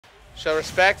Show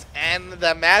respect, and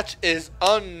the match is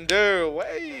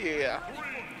underway.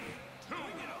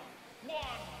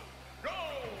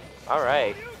 All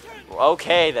right.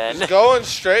 Okay, then. Just going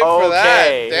straight for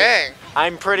that. Dang.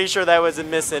 I'm pretty sure that was a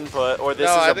misinput, or this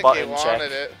No, is I a think button he check.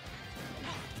 wanted it.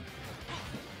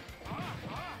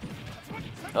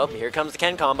 Oh, here comes the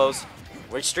Ken combos.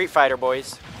 We're Street Fighter,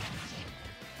 boys.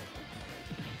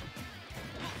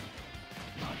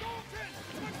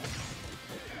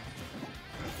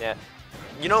 Yeah.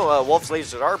 You know, Wolf's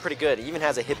lasers are pretty good. He even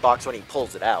has a hitbox when he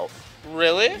pulls it out.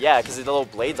 Really? Yeah, because the little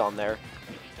blades on there.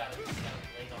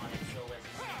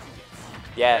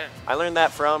 Yeah, I learned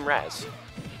that from Raz.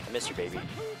 I miss you, baby.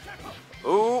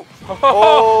 Ooh.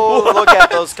 Oh, look at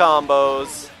those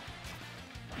combos.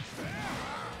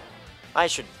 I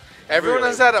should. Everyone really...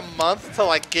 has had a month to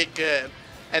like get good,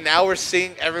 and now we're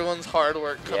seeing everyone's hard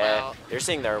work come out. They're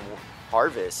seeing their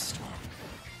harvest.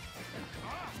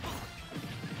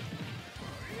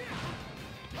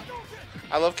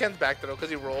 I love Ken's back throw because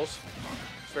he rolls.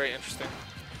 It's very interesting.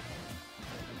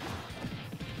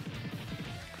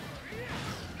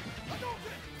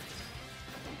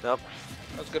 Nope.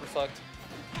 That was good reflect.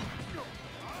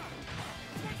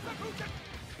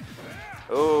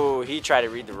 Ooh, he tried to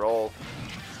read the roll.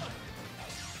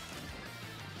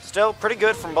 Still pretty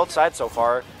good from both sides so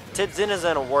far. Tibs is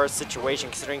in a worse situation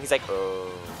considering he's like,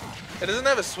 oh. It doesn't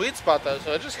have a sweet spot though,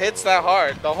 so it just hits that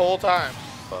hard the whole time.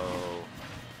 Oh.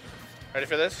 Ready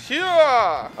for this?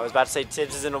 Yeah! I was about to say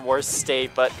Tibs is in a worse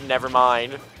state, but never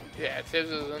mind. Yeah, Tibbs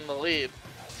is in the lead.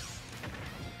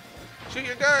 Shoot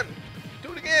your gun!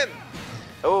 Do it again!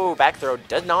 Oh, back throw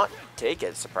did not take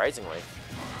it, surprisingly.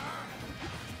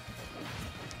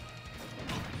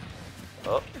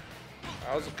 Oh.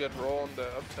 That was a good roll in the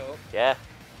up tilt. Yeah.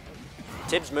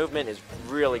 Tibbs' movement is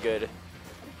really good.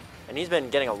 And he's been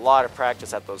getting a lot of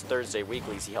practice at those Thursday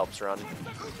weeklies he helps run.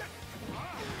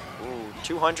 Ooh,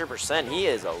 200%. He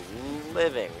is a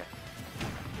living.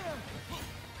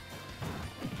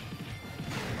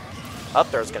 Up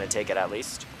throw's going to take it at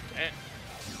least. Damn.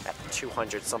 At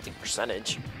 200 something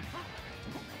percentage.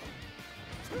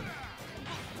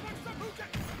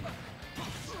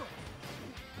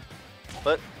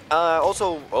 But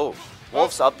also, oh,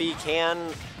 Wolf's up B can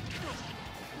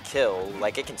kill,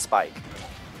 like it can spike.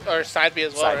 Or side B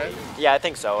as well, Side right? B. Yeah, I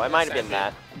think so. I might have Side been B.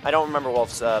 that. I don't remember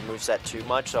Wolf's moveset too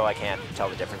much, so I can't tell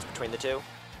the difference between the two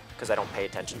because I don't pay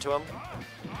attention to him.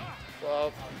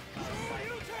 Well,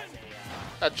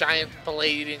 a giant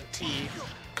blade-eating T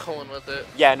going with it.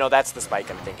 Yeah, no, that's the spike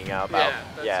I'm thinking about.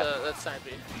 Yeah, that's side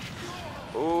B.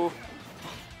 Ooh.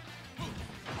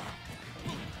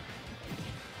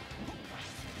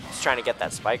 He's trying to get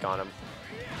that spike on him.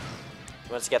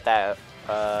 He wants to get that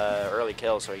early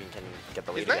kill so he can get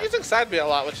the lead He's not again. using side B a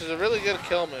lot, which is a really good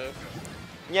kill move.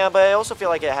 Yeah, but I also feel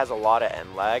like it has a lot of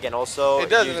end lag, and also It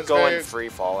does, you and it's go very- in free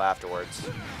fall afterwards.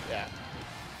 Yeah.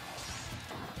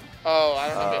 Oh, I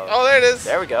don't know. Oh, there it is.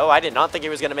 There we go. I did not think he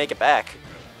was going to make it back.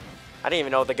 I didn't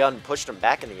even know the gun pushed him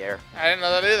back in the air. I didn't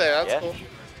know that either. That's Yeah. cool.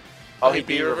 Oh, he he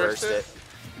B B reversed reversed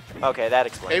it. Okay, that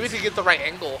explains. Maybe to get the right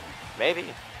angle. Maybe.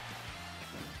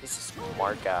 He's a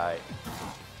smart guy.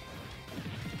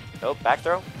 Oh, back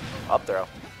throw? Up throw.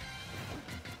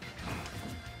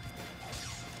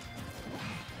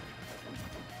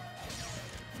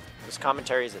 This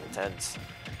commentary is intense.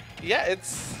 Yeah,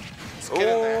 it's good in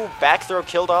there. Ooh, back throw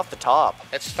killed off the top.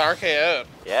 It's star KO'd.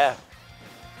 Yeah.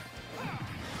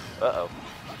 Uh-oh.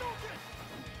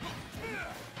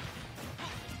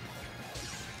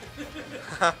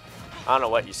 I don't know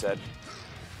what you said.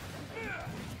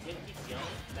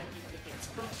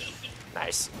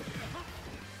 Nice.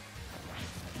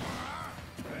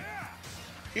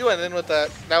 He went in with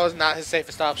that. That was not his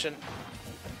safest option.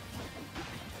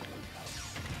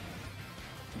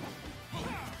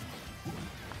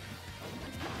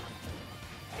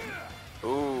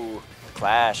 Ooh,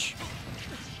 clash.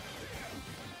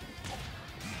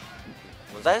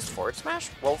 Was that his forward smash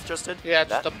Wolf just did? Yeah,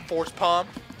 just that? a force palm.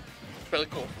 It's really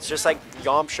cool. It's just like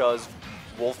Yamcha's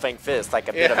Wolfang Fist, like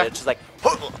a bit of it. It's just like,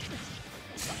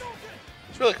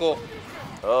 It's really cool.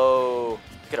 oh,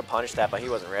 could have punished that, but he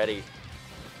wasn't ready.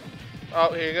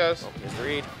 Oh, here he goes. Oh, here's the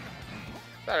read.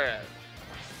 Alright.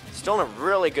 Still in a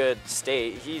really good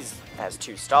state. He's has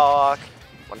 2 stock,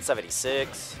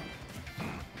 176.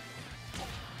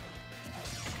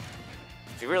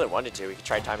 If he really wanted to, he could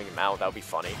try timing him out. That would be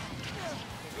funny.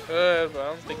 Good, but I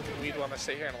don't think we'd want to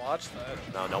sit here and watch that.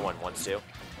 No, no one wants to.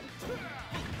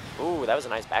 Ooh, that was a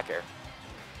nice back air.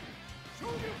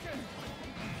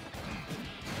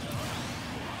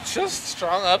 Just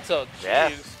strong up tilt.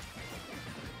 Yeah. Jeez.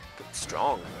 Good,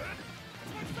 strong.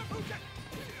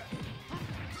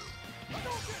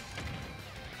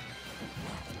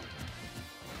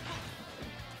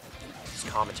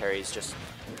 commentary is just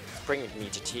bringing me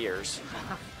to tears.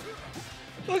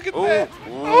 Look at Ooh, that.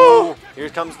 ooh. Oh. Here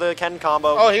comes the Ken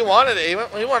combo. Oh, he wanted it. He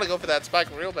wanted to go for that spike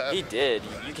real bad. He did.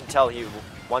 You can tell he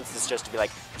wants this just to be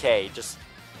like, okay, just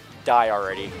die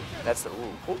already. That's the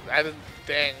ooh. Ooh, I didn't.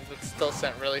 Dang, but still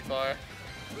sent really far.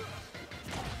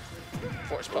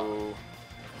 Force pump. Ooh.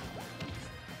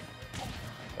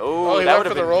 Oh, Ooh, he that went would have for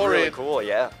the been roll really read. cool,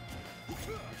 yeah.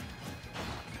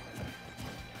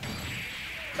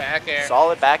 Back air.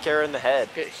 Solid back air in the head.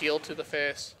 Get healed to the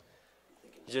face.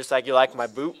 Just like you like my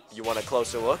boot, you want a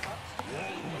closer look?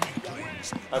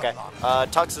 Okay,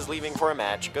 Tux is leaving for a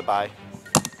match. Goodbye.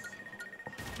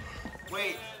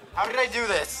 Wait, how did I do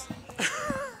this?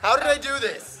 How did I do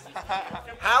this?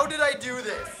 How did I do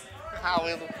this? How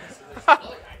will?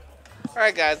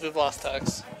 Alright, guys, we've lost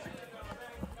Tux.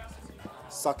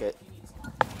 Suck it.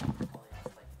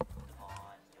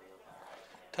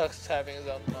 Tux is having his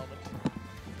own moment.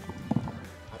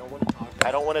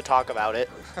 I don't want to talk about it.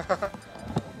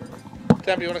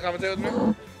 Temp, you want to commentate with me? In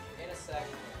a sec.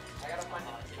 I gotta find it.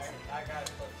 I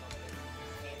gotta flip something.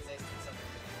 Can't say something.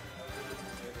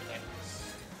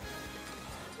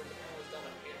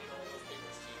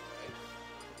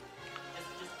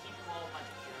 Just keep them all on my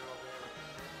computer over there.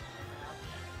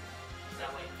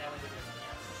 That way we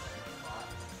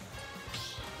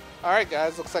Alright,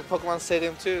 guys, looks like Pokemon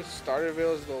Stadium 2. Starter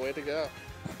reveal is the way to go.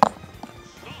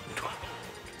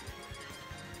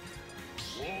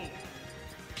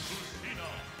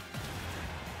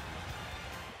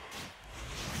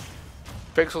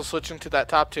 PiXL switching to that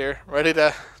top tier, ready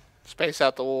to space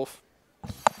out the wolf.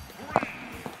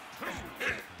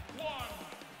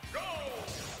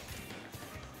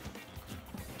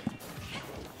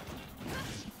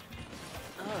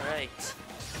 Alright.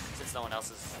 Since no one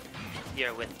else is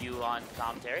here with you on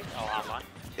commentary, I'll hop on.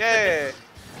 Yay!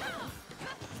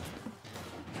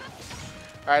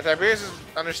 Alright, Tiberius is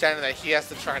understanding that he has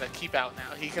to try to keep out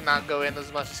now. He cannot go in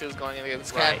as much as he was going in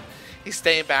against Ken. Right. He's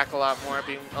staying back a lot more,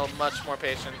 being much more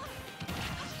patient.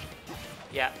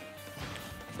 Yeah.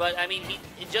 But, I mean,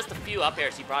 in just a few up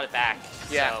airs, he brought it back.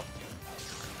 Yeah. So,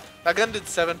 That gun did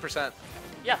 7%.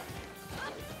 yeah.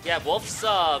 Yeah, Wolf's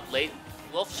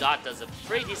Wolf's shot does a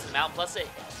pretty decent amount. Plus it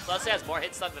has more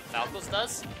hit stun than Falco's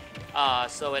does.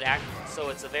 So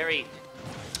it's a very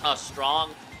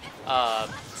strong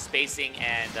spacing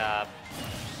and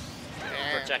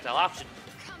projectile option.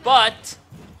 But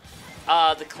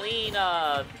the clean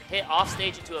hit off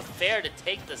stage into a fair to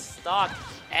take the stock,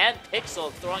 and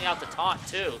PiXL throwing out the taunt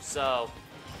too. So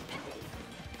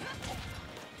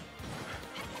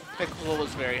PiXL was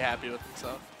very happy with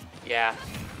himself. yeah,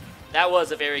 that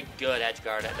was a very good edge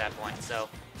guard at that point. So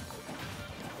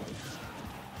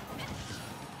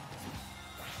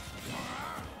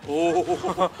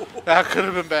Oh, that could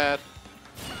have been bad.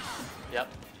 yep,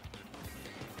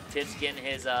 Tibbs getting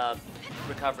his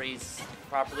recoveries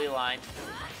properly aligned.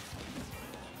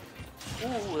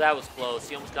 Ooh, that was close.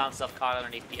 He almost got himself caught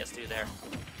underneath PS2 there.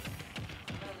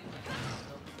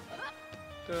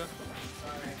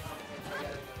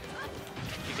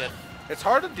 You good? It's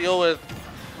hard to deal with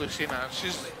Lucina.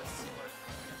 She's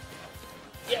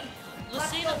Yeah,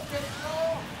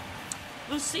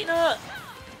 Lucina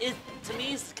is, to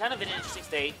me, is kind of an interesting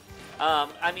state.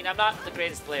 I mean, I'm not the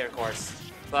greatest player, of course,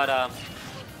 but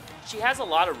she has a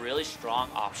lot of really strong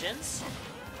options.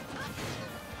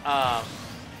 I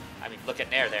mean, look at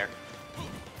Nair there.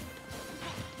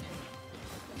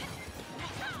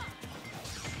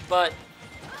 But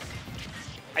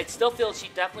I still feel she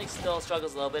definitely still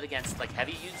struggles a little bit against like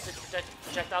heavy usage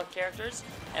projectile characters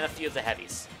and a few of the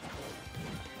heavies.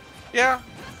 yeah.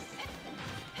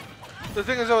 The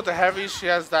thing is, though, with the heavies, she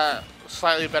has that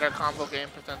slightly better combo game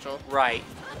potential. Right.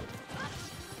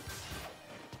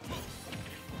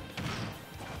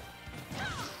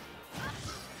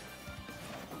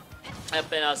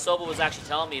 Yep, and Soba was actually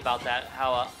telling me about that,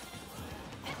 how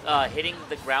hitting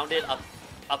the grounded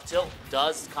up tilt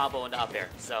does combo into up air.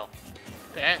 So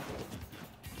Dang.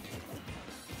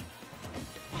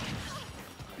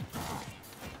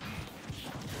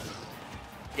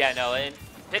 yeah, no, and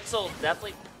PiXL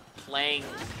definitely playing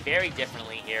very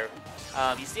differently here.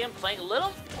 You see him playing a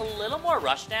little more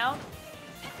rush down,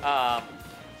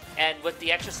 and with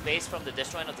the extra space from the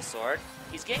disjoint of the sword,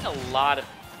 he's getting a lot of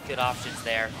good options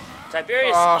there.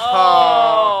 Tiberius,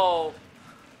 oh!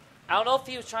 I don't know if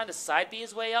he was trying to side B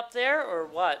his way up there or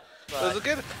what. It was But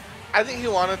a good. I think he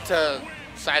wanted to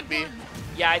side B.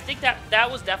 yeah, I think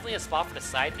that was definitely a spot for the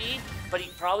side B, but he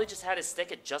probably just had his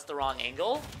stick at just the wrong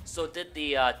angle, so did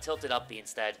the tilted up B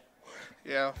instead.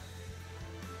 Yeah.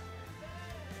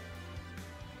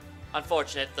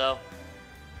 Unfortunate, though.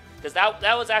 Because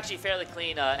that was actually fairly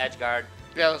clean edge guard.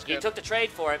 Yeah, that was He good. took the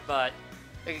trade for it, but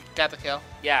He got the kill.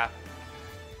 yeah.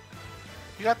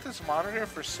 You got this monitor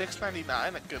for $6.99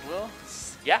 at Goodwill?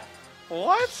 Yeah.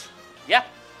 What? Yeah.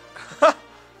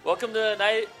 Welcome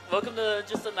to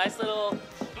just a nice little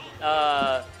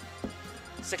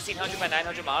 1600 by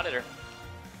 900 monitor.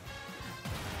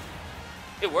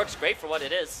 It works great for what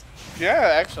it is. Yeah,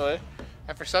 actually.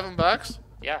 And for $7?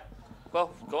 Yeah.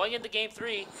 Well, going into game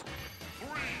 3.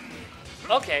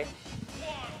 Okay.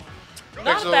 Not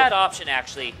a PiXL. bad option,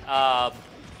 actually. I'm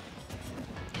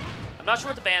not sure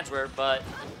what the bans were, but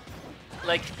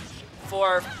like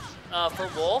for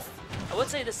Wolf, I would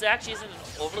say this actually isn't an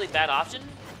overly bad option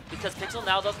because PiXL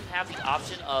now doesn't have the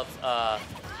option of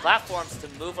platforms to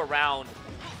move around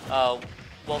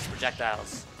Wolf's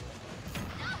projectiles.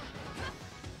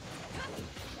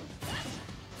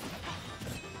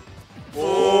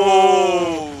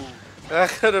 Whoa! That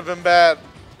could have been bad.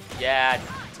 Yeah,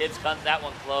 Tibbs cut that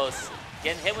one close.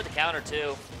 Getting hit with the counter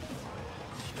too.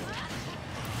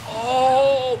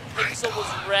 Oh, PiXL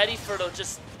was ready for the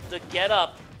get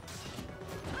up.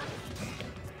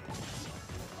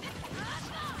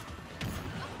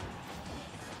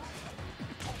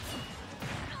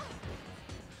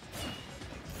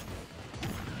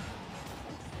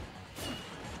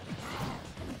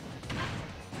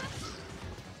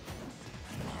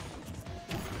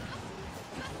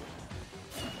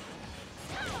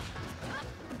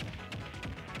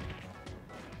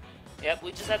 Yep,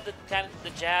 we just had the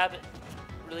jab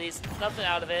release, nothing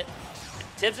out of it.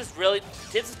 Tibbs is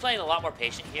playing a lot more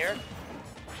patient here.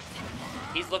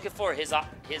 He's looking for his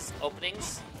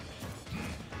openings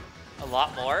a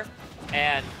lot more,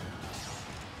 and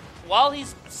while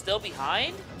he's still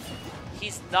behind,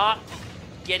 he's not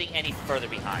getting any further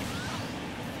behind.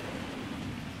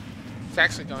 It's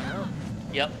actually going up.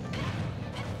 Yep.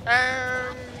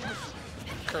 And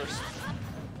curse.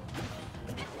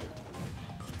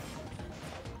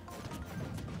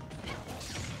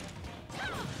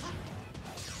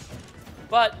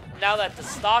 But now that the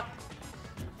stock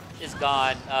is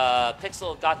gone,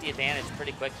 PiXL got the advantage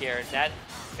pretty quick here. That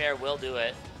fair will do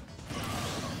it.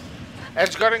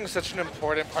 Edge guarding is such an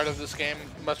important part of this game,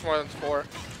 much more than 4.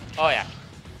 Oh yeah.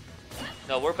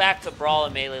 No, we're back to brawl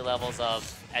and melee levels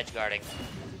of edge guarding.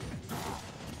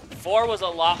 4 was a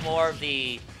lot more of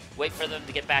the wait for them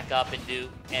to get back up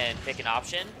and pick an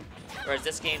option. Whereas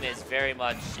this game is very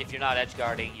much, if you're not edge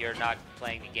guarding, you're not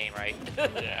playing the game right.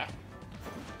 Yeah.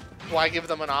 Why give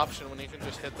them an option when you can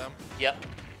just hit them? Yep.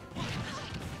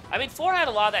 I mean, 4 had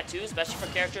a lot of that too, especially for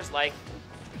characters like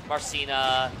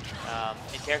Marcina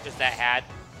and characters that had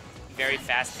very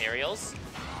fast aerials.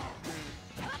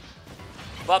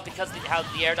 But because how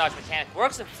the air dodge mechanic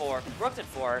worked in 4,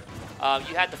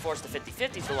 you had to force the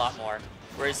 50-50s a lot more.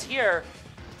 Whereas here,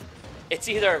 it's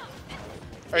either...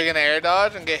 Are you going to air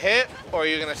dodge and get hit, or are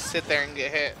you going to sit there and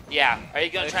get hit? Yeah. Are you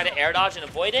going to try to air dodge and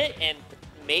avoid it and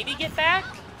maybe get back?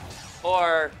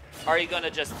 Or are you going to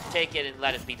just take it and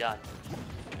let it be done?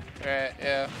 Right,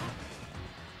 yeah.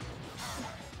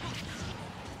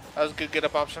 That was a good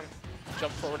get-up option.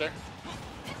 Jump forward there.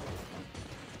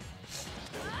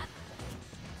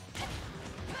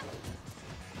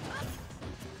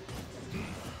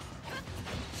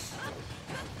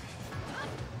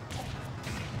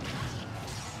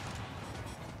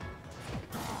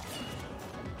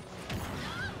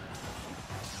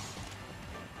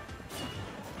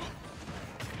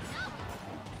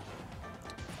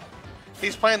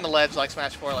 He's playing the ledge like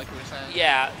Smash 4, like we were saying.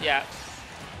 Yeah, yeah.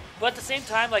 But at the same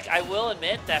time, like, I will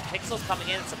admit that PiXL's coming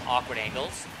in at some awkward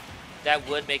angles that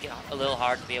would make it a little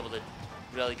hard to be able to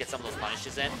really get some of those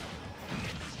punishes in.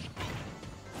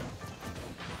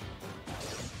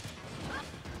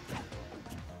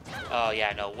 Oh,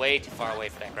 yeah, no, way too far away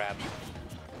for that grab.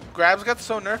 Grabs got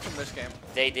so nerfed in this game.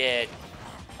 They did.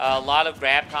 A lot of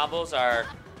grab combos are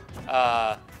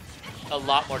a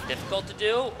lot more difficult to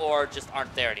do or just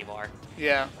aren't there anymore.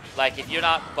 Yeah. Like, if you're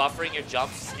not buffering your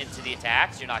jumps into the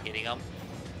attacks, you're not getting them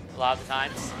a lot of the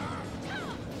times.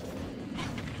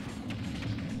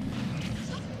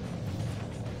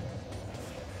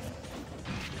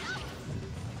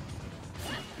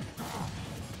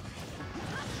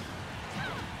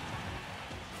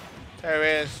 There he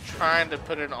is, trying to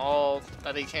put in all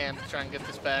that he can to try and get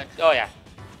this back. Oh, yeah.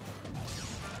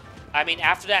 I mean,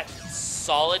 after that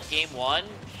solid game 1,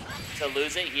 to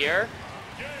lose it here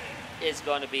is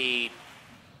going to be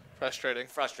Frustrating.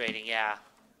 frustrating, yeah.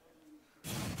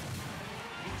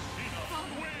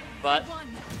 But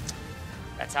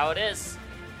that's how it is.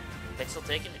 PiXL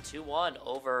taking it 2-1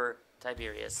 over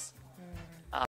Tiberius.